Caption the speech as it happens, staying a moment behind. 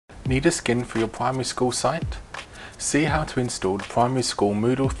Need a skin for your primary school site? See how to install the primary school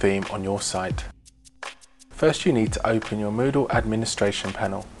Moodle theme on your site. First you need to open your Moodle administration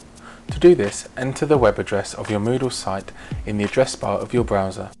panel. To do this, enter the web address of your Moodle site in the address bar of your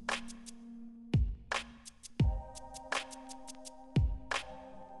browser.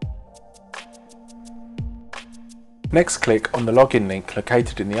 Next click on the login link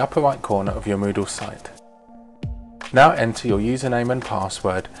located in the upper right corner of your Moodle site. Now enter your username and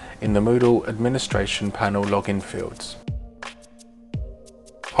password in the Moodle administration panel login fields.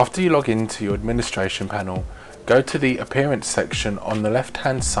 After you log into your administration panel, go to the Appearance section on the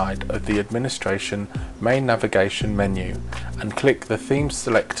left-hand side of the administration main navigation menu and click the Themes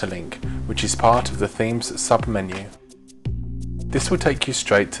Selector link, which is part of the Themes sub-menu. This will take you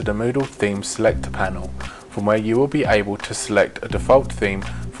straight to the Moodle Themes Selector panel, from where you will be able to select a default theme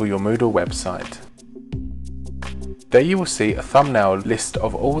for your Moodle website. There you will see a thumbnail list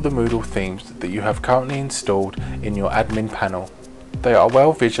of all the Moodle themes that you have currently installed in your admin panel. They are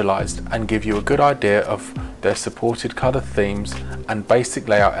well visualized and give you a good idea of their supported color themes and basic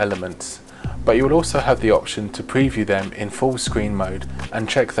layout elements, but you will also have the option to preview them in full screen mode and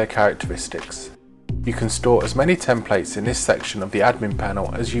check their characteristics. You can store as many templates in this section of the admin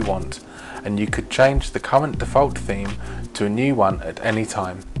panel as you want, and you could change the current default theme to a new one at any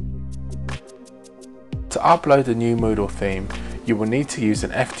time. To upload a new Moodle theme, you will need to use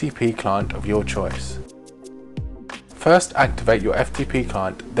an FTP client of your choice. First activate your FTP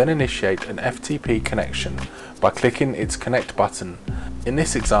client, then initiate an FTP connection by clicking its Connect button. In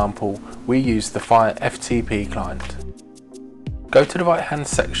this example, we use the Fire FTP client. Go to the right hand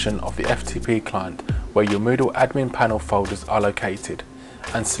section of the FTP client where your Moodle admin panel folders are located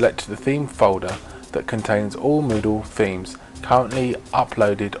and select the theme folder that contains all Moodle themes currently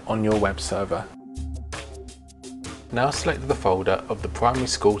uploaded on your web server. Now select the folder of the primary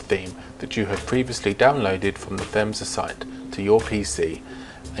school theme that you have previously downloaded from the Themsa site to your PC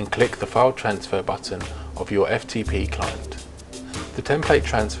and click the File Transfer button of your FTP client. The template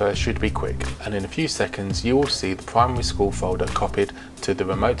transfer should be quick, and in a few seconds you will see the primary school folder copied to the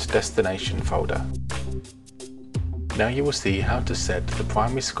remote destination folder. Now you will see how to set the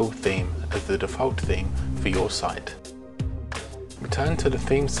primary school theme as the default theme for your site. Return to the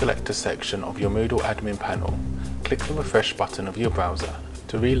Theme Selector section of your Moodle admin panel. Click the refresh button of your browser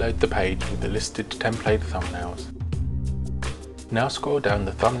to reload the page with the listed template thumbnails. Now scroll down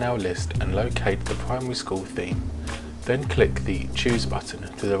the thumbnail list and locate the primary school theme. Then click the Choose button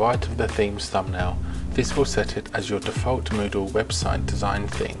to the right of the theme's thumbnail. This will set it as your default Moodle website design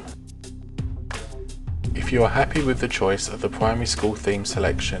theme. If you are happy with the choice of the primary school theme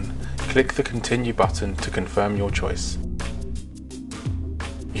selection, click the Continue button to confirm your choice.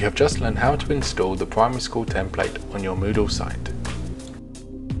 You have just learned how to install the primary school template on your Moodle site.